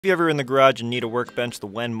If you're ever in the garage and need a workbench, the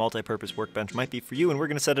WEN multi-purpose workbench might be for you, and we're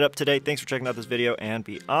going to set it up today. Thanks for checking out this video, and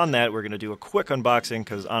beyond that, we're going to do a quick unboxing,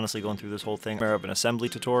 because honestly, going through this whole thing, more of an assembly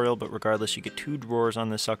tutorial, but regardless, you get 2 drawers on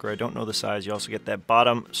this sucker. I don't know the size. You also get that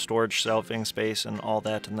bottom storage shelving space and all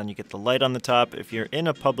that, and then you get the light on the top. If you're in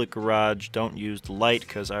a public garage, don't use the light,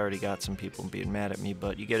 because I already got some people being mad at me,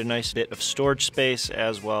 but you get a nice bit of storage space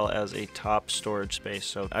as well as a top storage space.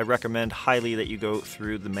 So I recommend highly that you go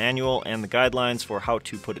through the manual and the guidelines for how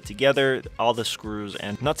to put it together. All the screws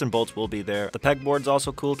and nuts and bolts will be there. The pegboard's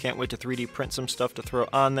also cool. Can't wait to 3D print some stuff to throw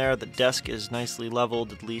on there. The desk is nicely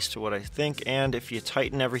leveled, at least to what I think, and if you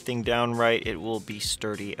tighten everything down right, it will be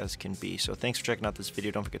sturdy as can be. So thanks for checking out this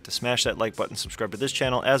video. Don't forget to smash that like button, subscribe to this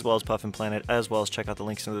channel, as well as Puffin Planet, as well as check out the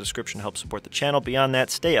links in the description to help support the channel. Beyond that,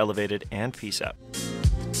 stay elevated, and peace out.